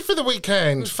stay for the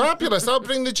weekend. Fabulous. I'll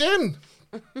bring the gin.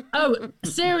 Oh,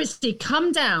 seriously,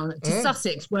 come down to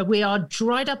Sussex where we are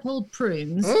dried up old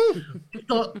prunes. We've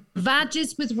got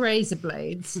vadges with razor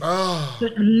blades,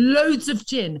 but loads of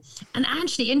gin. And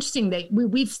actually, interestingly,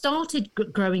 we've started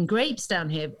growing grapes down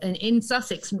here in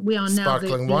Sussex. We are now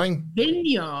Sparkling wine.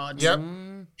 Vineyard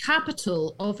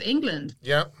capital of England.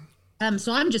 Yep.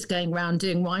 So I'm just going around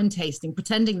doing wine tasting,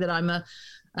 pretending that I'm a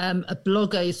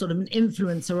blogger, sort of an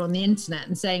influencer on the internet,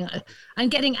 and saying I'm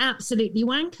getting absolutely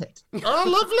wankered. Oh,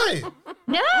 lovely.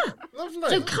 Yeah. Lovely.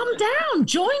 So come down,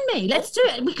 join me. Let's do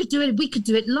it. We could do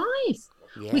it live.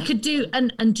 Yeah. We could do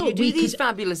and You do these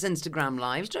fabulous Instagram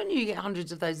lives, don't you? You get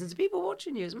hundreds of thousands of people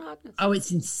watching you. It's madness. Oh,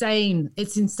 it's insane.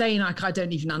 It's insane. Like, I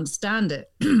don't even understand it.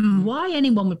 Why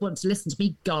anyone would want to listen to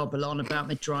me garble on about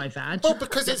my dry vag? Well,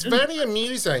 because it's very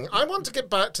amusing. I want to get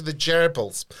back to the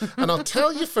gerbils, and I'll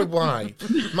tell you for why.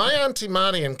 My Auntie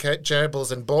Marion kept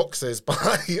gerbils in boxes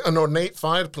by an ornate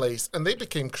fireplace, and they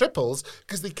became cripples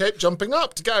because they kept jumping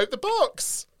up to get out the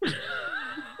box.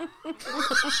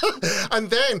 And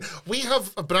then we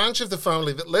have a branch of the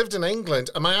family that lived in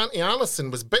England, and my Auntie Alison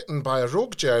was bitten by a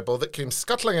rogue gerbil that came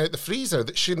scuttling out the freezer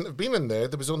that shouldn't have been in there.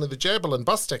 There was only the gerbil and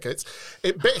bus tickets.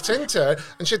 It bit into her,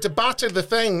 and she had to batter the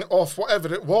thing off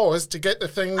whatever it was to get the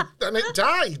thing, and it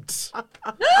died.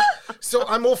 So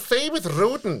I'm au fait with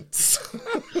rodents.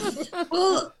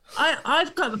 Well,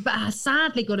 I've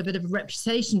sadly got a bit of a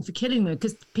reputation for killing them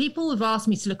because people have asked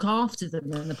me to look after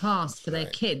them in the past for their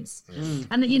kids.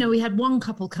 And, we had one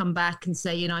couple come back and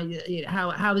say,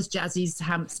 how was Jazzy's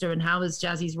hamster and how was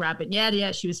Jazzy's rabbit?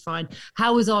 Yeah, she was fine.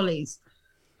 How was Ollie's?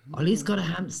 Ollie's got a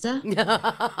hamster?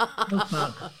 Oh,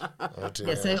 fuck. Oh, dear.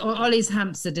 Yeah, so Ollie's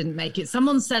hamster didn't make it.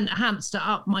 Someone sent a hamster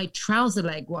up my trouser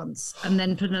leg once and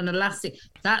then put an elastic.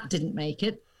 That didn't make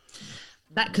it.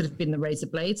 That could have been the razor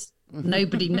blades.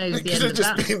 Nobody knows It the could end have of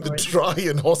that just been the story. dry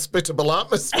and hospitable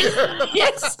atmosphere.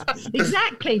 Yes,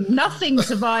 exactly. Nothing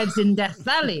survives in Death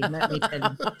Valley, let me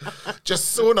tell you.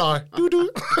 Just sonar. Doo-doo.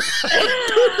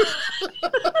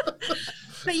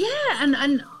 But yeah,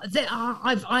 and there are,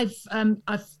 I've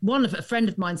one of a friend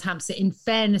of mine's hamster, in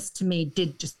fairness to me,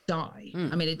 did just die.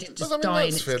 I mean, it did just die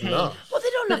in that's its fair cage. enough. Well, they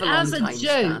don't have a long As a time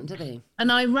span, do joke, they?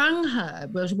 and I rang her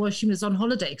while she was on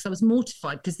holiday because I was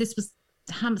mortified because this was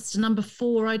hamster number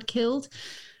 4 I'd killed.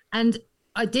 And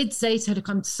I did say to her, look,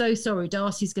 I'm so sorry,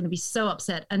 Darcy's going to be so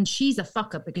upset. And she's a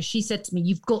fucker because she said to me,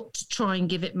 you've got to try and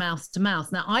give it mouth to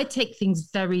mouth. Now, I take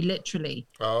things very literally.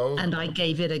 Oh. And I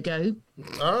gave it a go.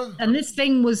 Oh. And this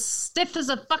thing was stiff as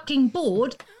a fucking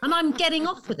board, and I'm getting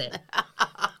off with it.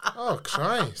 Oh,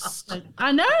 Christ.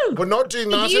 I know. We're not doing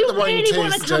that Do you at the wine really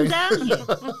want to come tasting. down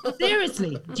here?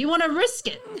 Seriously, do you want to risk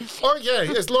it? Oh,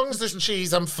 yeah, as long as there's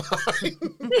cheese, I'm fine.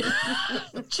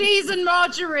 Cheese and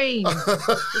margarine.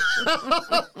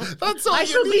 That's all I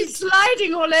shall you be need.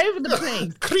 sliding all over the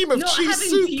place. Cream of Not cheese having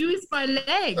soup. to use my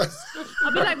legs.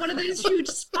 I'll be like one of those huge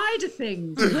spider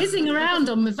things whizzing around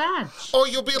on my vag. Oh,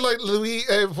 you'll be like Louis,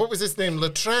 what was his name?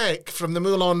 Lautrec from the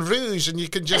Moulin Rouge, and you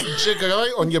can just jiggle out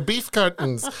on your beef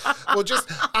curtains. We'll just,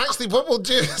 actually, what we'll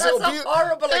do is it'll be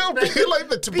like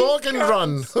the toboggan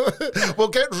run. We'll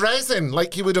get resin,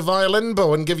 like you would a violin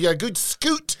bow, and give you a good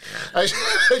scoot as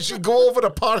you go over a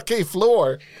parquet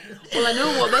floor. Well, I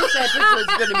know what this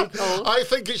episode's going to be called. I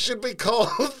think it should be called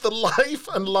The Life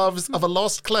and Loves of a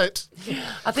Lost Clit.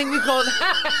 I think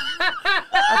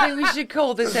we should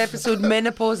call this episode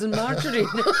Menopause and Margarine.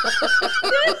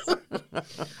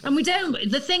 And we don't.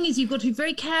 The thing is, you've got to be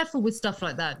very careful with stuff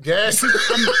like that. Yes.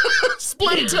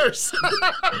 Splinters.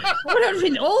 Well, I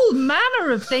mean, all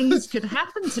manner of things could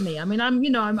happen to me. I mean,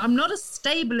 I'm not a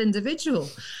stable individual.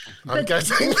 I'm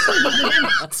getting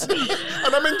that.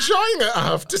 And I'm enjoying it, I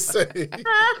have to say.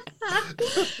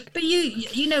 But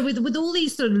you know, with all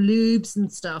these sort of lubes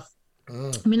and stuff.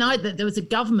 I mean, there was a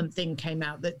government thing came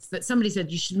out that somebody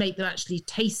said you should make them actually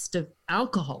taste of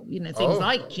alcohol. You know, things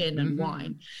like gin and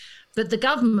wine. But the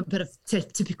government put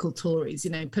typical Tories.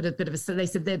 You know, put a bit of a. So they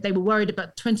said they were worried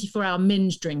about 24-hour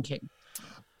minge drinking.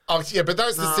 Oh, yeah, but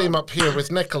that's the same up here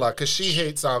with Nicola, because she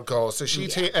hates alcohol, so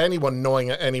she'd hate anyone knowing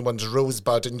at anyone's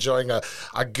rosebud enjoying a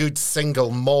good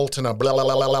single malt and a blah, blah,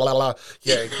 blah, blah, blah, blah.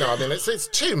 Yeah, no, I mean, it's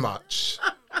too much.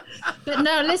 But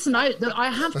no, listen, I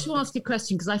have to ask a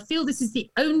question because I feel this is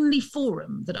the only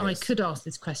forum that I could ask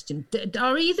this question.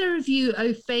 Are either of you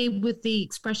au fait with the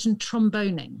expression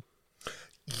tromboning?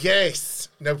 Yes.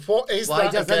 Now, what is Why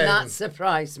that doesn't again? that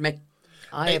surprise me?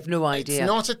 I have no idea. It's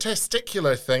not a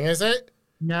testicular thing, is it?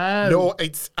 No. No,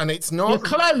 it's not. You're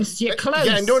close. You're close.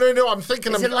 Yeah, no. I'm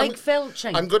thinking. Is it like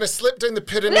felching? I'm going to slip down the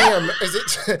perineum.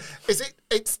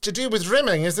 It's to do with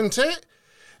rimming, isn't it?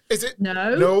 Is it?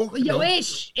 No. No. Yo,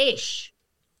 ish.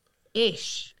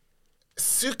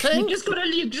 Sucking?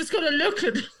 You just gotta look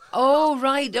at. Oh,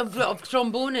 right, of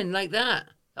tromboning like that.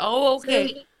 Oh,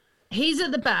 okay. So he's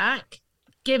at the back,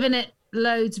 giving it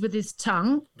loads with his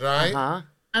tongue, Right. Uh-huh.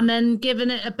 and then giving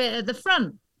it a bit at the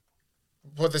front.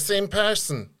 Well, the same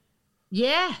person.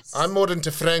 Yes. I'm more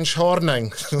into French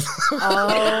horning.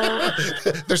 Oh.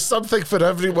 There's something for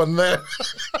everyone there.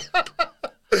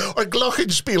 Or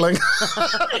glockenspieling.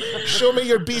 Show me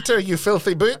your beater, you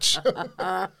filthy butch. You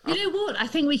know what? I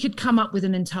think we could come up with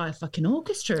an entire fucking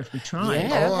orchestra if we tried.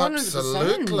 Yeah. Oh, 100%.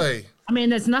 absolutely. I mean,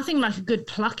 there's nothing like a good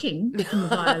plucking from the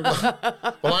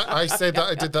violin. Well, I said that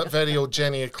I did that very old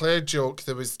Jenny Eclair joke.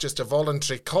 There was just a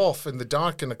voluntary cough in the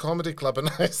dark in a comedy club, and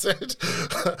I said,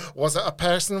 was it a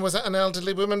person? Was it an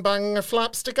elderly woman banging her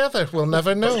flaps together? We'll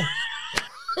never know.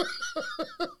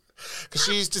 Because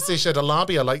she used to say she had a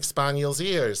labia like spaniel's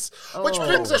ears. Which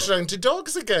brings us round to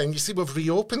dogs again. You see, we've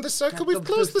reopened the circle, we've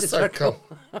closed the circle.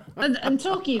 And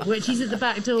talking of which, he's at the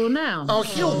back door now. Oh,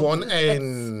 he'll want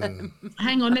in.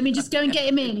 Hang on, let me just go and get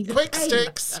him in. He's a Quick pain.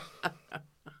 sticks.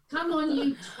 Come on,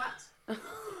 you twat.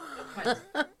 Right.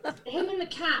 Him and the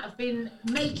cat have been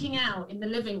making out in the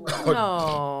living room.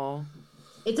 Oh.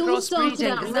 It's all started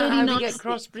Crossbreeding. out Is that really how we nice. get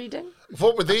crossbreeding?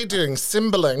 What were they doing?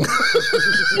 Cymbaling.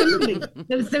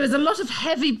 There was a lot of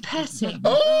heavy petting.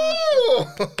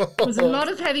 Oh! There was a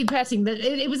lot of heavy petting. But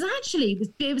it was actually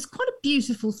it was quite a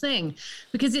beautiful thing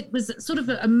because it was sort of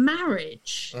a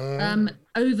marriage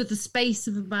over the space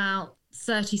of about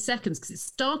 30 seconds because it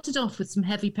started off with some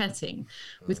heavy petting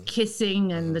with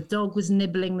kissing and the dog was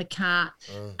nibbling the cat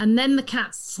and then the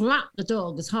cat slapped the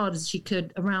dog as hard as she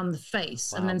could around the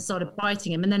face and then started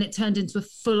biting him and then it turned into a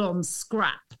full-on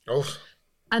scrap. Oh.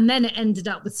 And then it ended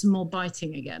up with some more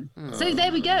biting again. So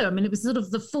there we go. I mean, it was sort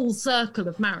of the full circle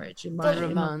of marriage in my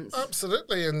romance.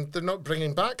 Absolutely, and they're not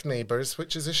bringing back Neighbours,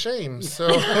 which is a shame. So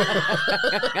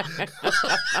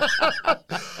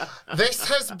this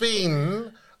has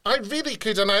been... I really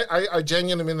could, and I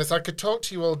genuinely mean this, I could talk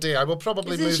to you all day. I will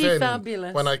probably Isn't move she in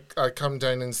fabulous? when I come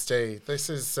down and stay.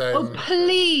 This is... Oh,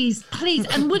 please.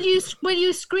 And will you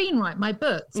screenwrite my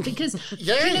books? Because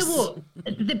Yes. you know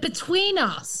what? Between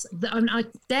us, I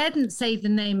daren't say the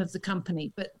name of the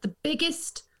company, but the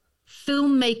biggest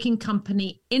filmmaking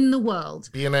company in the world.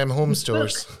 B&M Home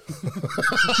Stores.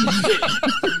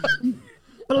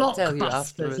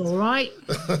 Blockbusters, all right?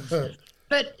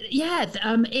 But yeah,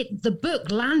 the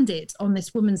book landed on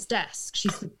this woman's desk.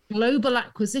 She's the global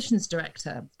acquisitions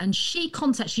director, and she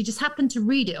just happened to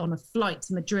read it on a flight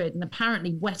to Madrid, and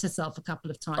apparently wet herself a couple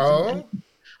of times. Oh.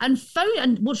 And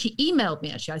she emailed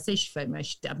me actually. I say she phoned me.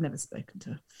 I've never spoken to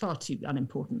her. Far too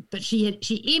unimportant. But she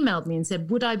emailed me and said,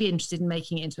 "Would I be interested in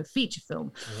making it into a feature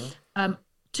film?"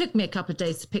 Took me a couple of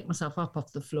days to pick myself up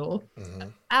off the floor.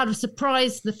 Out of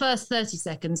surprise, the first 30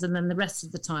 seconds, and then the rest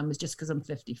of the time was just because I'm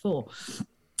 54.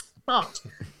 But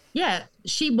yeah,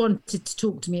 she wanted to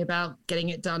talk to me about getting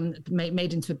it done,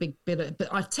 made into a big bit. But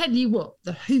I tell you what,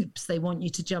 the hoops they want you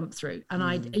to jump through. And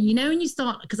when you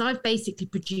start, because I've basically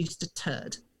produced a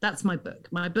turd. That's my book.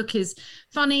 My book is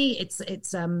funny.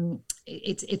 It's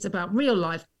about real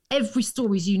life. Every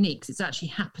story is unique. It's actually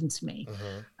happened to me.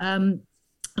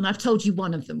 And I've told you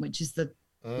one of them, which is the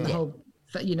whole,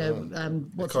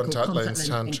 what's contact it called? lens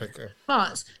tantric.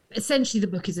 But essentially, the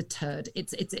book is a turd.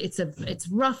 It's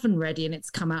rough and ready, and it's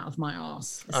come out of my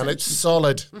arse. And it's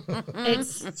solid.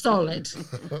 It's solid,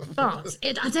 but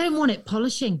I don't want it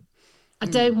polishing. I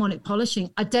don't want it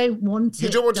polishing. I don't want it. You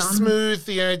don't want done. to smooth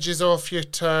the edges off your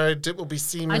turd. It will be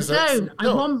seen as... I don't.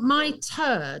 I want my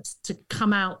turd to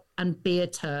come out and be a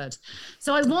turd.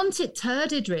 So I want it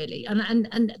turded, really.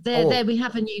 And there we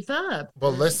have a new verb.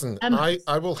 Well, listen, I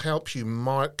will help you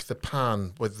mark the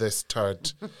pan with this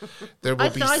turd. There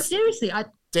will be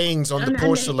stains on the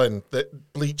porcelain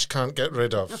that bleach can't get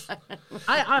rid of.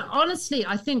 I honestly,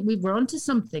 I think we were onto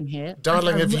something here.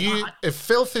 Darling, if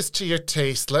filth is to your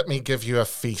taste, let me give you a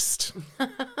feast.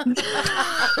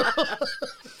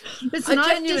 Listen,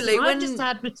 I've just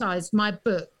advertised my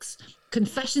books,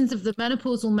 Confessions of the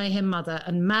Menopausal Mayhem Mother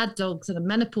and Mad Dogs and a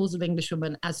Menopausal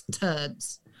Englishwoman, as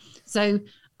turds. So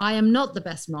I am not the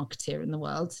best marketeer in the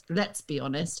world, let's be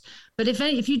honest. But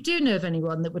if you do know of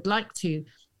anyone that would like to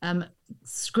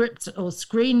script or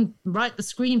write the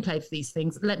screenplay for these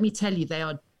things, let me tell you, they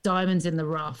are diamonds in the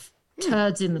rough,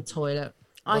 turds in the toilet.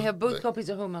 I have both copies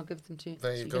at home. I'll give them to you.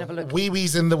 There you Can have a look.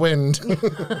 Wee-wees in the wind.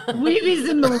 Wee-wees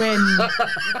in the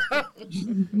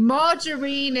wind.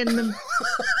 Margarine in the...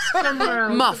 somewhere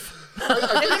else. Muff.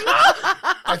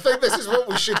 I think this is what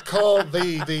we should call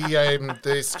the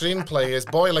screenplay is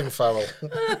boiling fowl.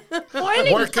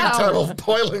 Working title,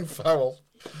 boiling fowl.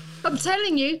 I'm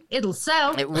telling you, it'll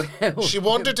sell. It will. She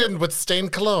wandered in with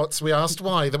stained culottes. We asked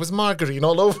why. There was margarine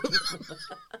all over them.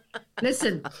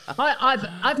 Listen,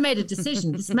 I've made a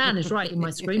decision. This man is writing my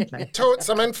screenplay. Totes,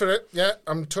 I'm in for it. Yeah,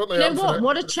 I'm totally You up know for what? it.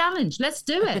 What a challenge. Let's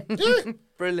do it. Yeah,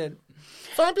 Brilliant.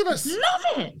 fabulous. Love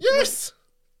it. Yes.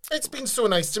 It's been so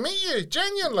nice to meet you,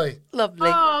 genuinely. Lovely.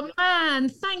 Oh, man,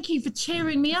 thank you for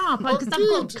cheering me up. Because I've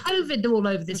got COVID all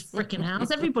over this freaking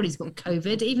house. Everybody's got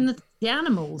COVID, even the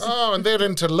animals. Oh, and they're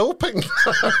interloping.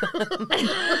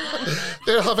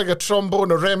 They're having a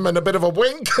trombone, a rim, and a bit of a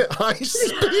wink at high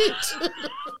speed.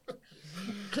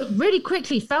 Really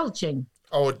quickly felching.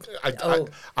 Oh,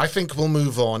 I think we'll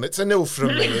move on. It's a no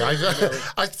from me.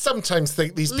 I sometimes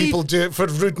think these people do it for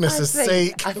rudeness'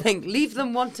 sake. I think leave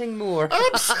them wanting more.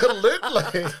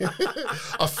 Absolutely.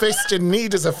 A fist in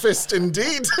need is a fist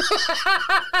indeed.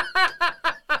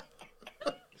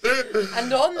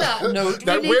 And on that note,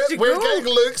 Now, we need to we're go. getting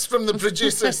looks from the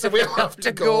producers, so we'll have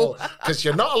to go. Because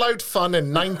you're not allowed fun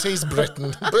in 90s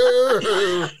Britain.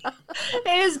 Boo! It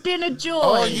has been a joy.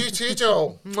 Oh, you too,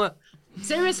 Joel.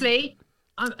 Seriously.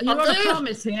 You're on a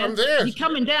promise here. I'm there. You're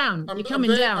coming down. You're coming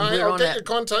there. down. I'll get your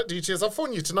contact details. I'll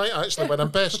phone you tonight, actually, when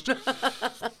I'm pissed.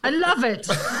 I love it.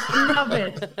 I love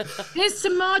it. Here's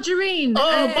some margarine.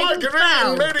 Oh,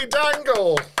 Margarine, Mary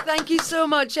Dangle. Thank you so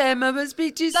much, Emma. We'll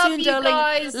speak to you Love soon, you darling.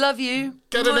 guys. Love you.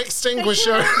 Get an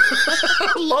extinguisher.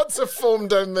 Lots of foam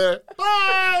down there.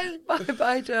 Bye.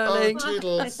 Bye-bye, darling. Oh,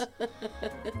 toodles.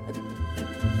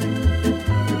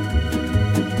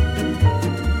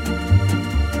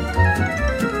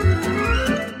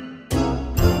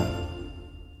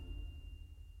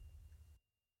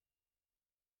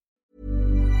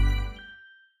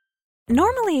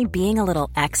 Normally, being a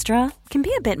little extra can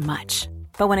be a bit much,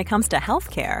 But when it comes to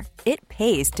healthcare, it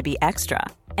pays to be extra.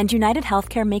 And United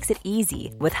Healthcare makes it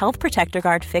easy with Health Protector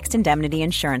Guard fixed indemnity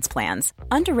insurance plans.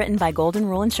 Underwritten by Golden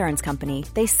Rule Insurance Company,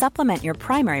 they supplement your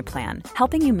primary plan,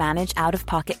 helping you manage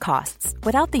out-of-pocket costs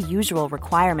without the usual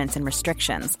requirements and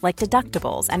restrictions like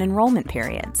deductibles and enrollment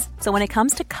periods. So when it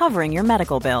comes to covering your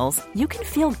medical bills, you can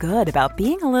feel good about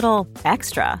being a little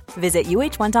extra. Visit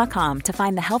UH1.com to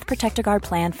find the Health Protector Guard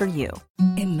plan for you.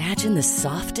 Imagine the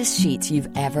softest sheets you've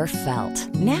ever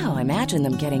felt. Now imagine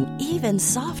them getting even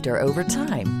softer over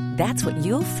time. That's what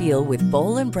you'll feel with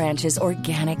Boll & Branch's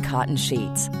organic cotton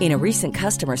sheets. In a recent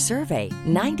customer survey,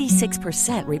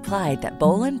 96% replied that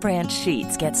Boll & Branch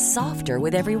sheets get softer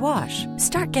with every wash.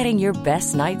 Start getting your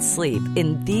best night's sleep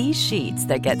in these sheets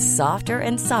that get softer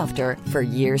and softer for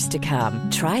years to come.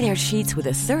 Try their sheets with a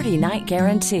 30-night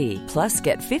guarantee. Plus,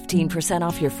 get 15%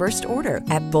 off your first order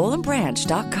at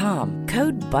bollandbranch.com.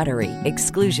 Code BUTTERY.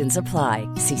 Exclusions apply.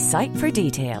 See site for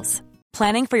details.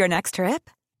 Planning for your next trip?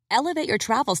 Elevate your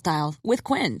travel style with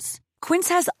Quince. Quince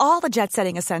has all the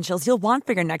jet-setting essentials you'll want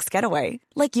for your next getaway,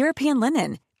 like European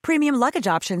linen, premium luggage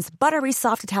options, buttery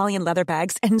soft Italian leather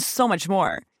bags, and so much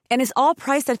more. And is all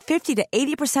priced at 50 to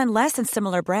 80% less than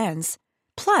similar brands.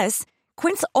 Plus,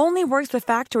 Quince only works with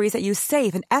factories that use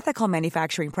safe and ethical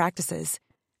manufacturing practices.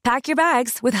 Pack your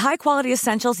bags with high-quality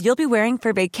essentials you'll be wearing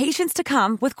for vacations to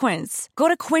come with Quince. Go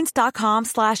to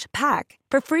quince.com/pack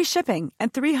for free shipping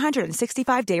and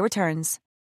 365-day returns.